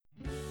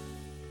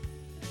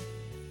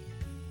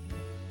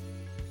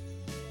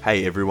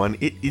Hey everyone,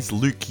 it is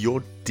Luke,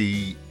 your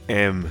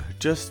DM.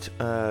 Just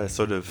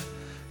sort of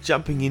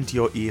jumping into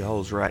your ear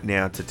holes right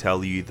now to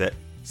tell you that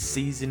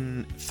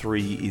Season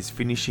 3 is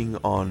finishing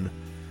on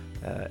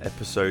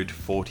episode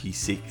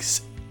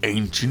 46,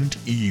 Ancient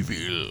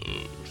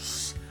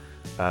Evils.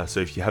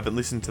 So if you haven't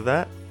listened to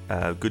that,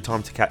 good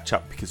time to catch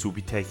up because we'll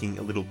be taking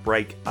a little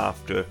break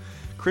after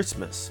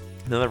Christmas.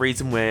 Another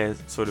reason we're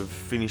sort of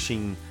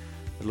finishing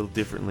a little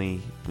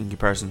differently in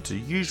comparison to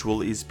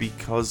usual is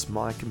because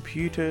my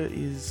computer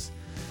is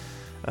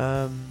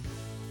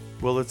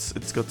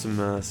it's got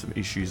some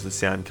issues. The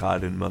sound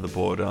card and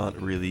motherboard aren't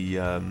really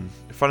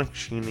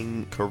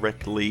functioning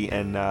correctly,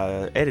 and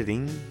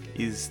editing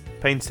is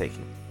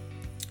painstaking.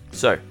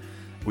 So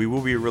we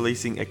will be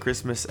releasing a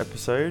Christmas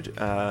episode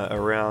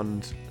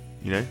around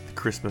the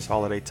Christmas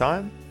holiday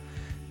time.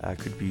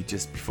 Could be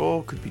just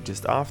before, could be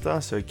just after,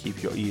 so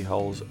keep your ear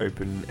holes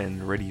open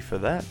and ready for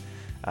that.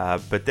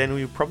 But then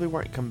we probably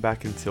won't come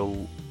back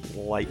until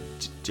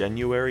late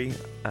January,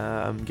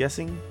 I'm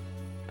guessing.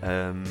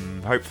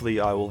 Hopefully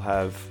I will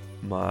have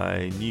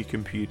my new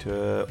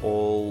computer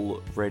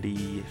all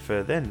ready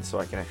for then, so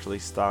I can actually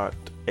start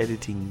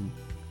editing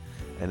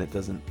and it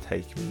doesn't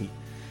take me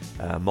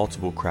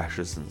multiple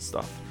crashes and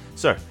stuff.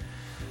 So,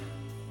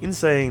 in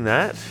saying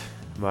that,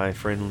 my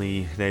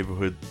friendly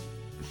neighborhood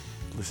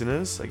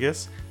listeners, I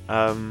guess,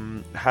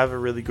 have a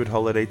really good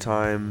holiday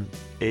time.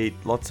 Eat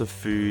lots of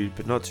food,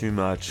 but not too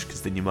much,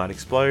 because then you might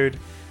explode.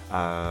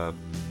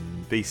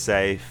 Be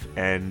safe,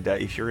 and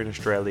if you're in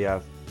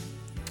Australia,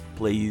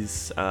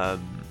 please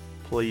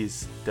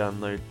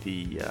download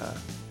the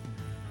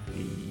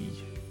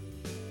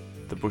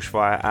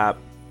Bushfire app.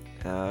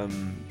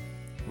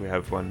 We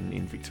have one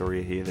in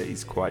Victoria here that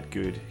is quite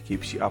good.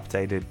 Keeps you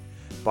updated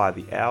by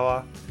the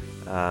hour.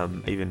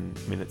 Even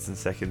minutes and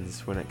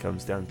seconds when it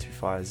comes down to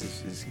fires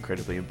is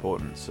incredibly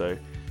important, so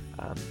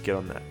get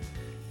on that.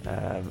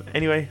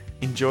 Anyway,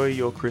 enjoy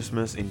your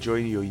Christmas, enjoy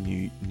your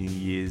New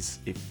Year's.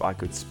 If I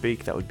could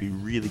speak, that would be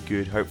really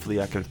good.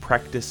 Hopefully I can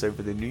practice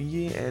over the new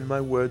year and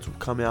my words will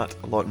come out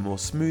a lot more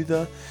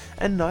smoother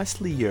and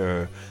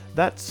nicelier.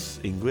 That's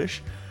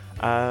English.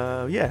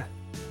 Yeah,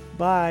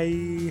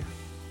 bye.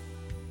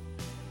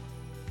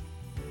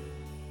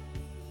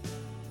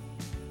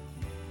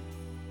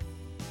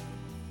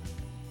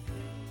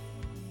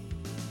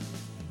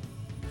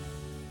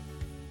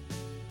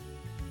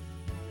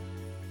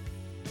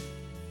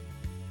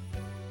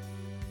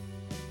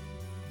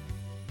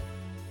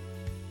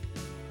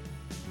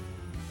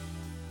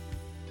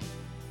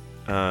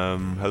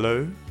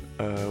 Hello?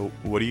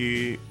 What are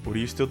you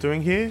still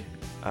doing here?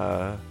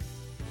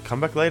 Come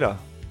back later.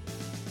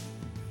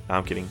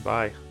 I'm kidding.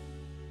 Bye.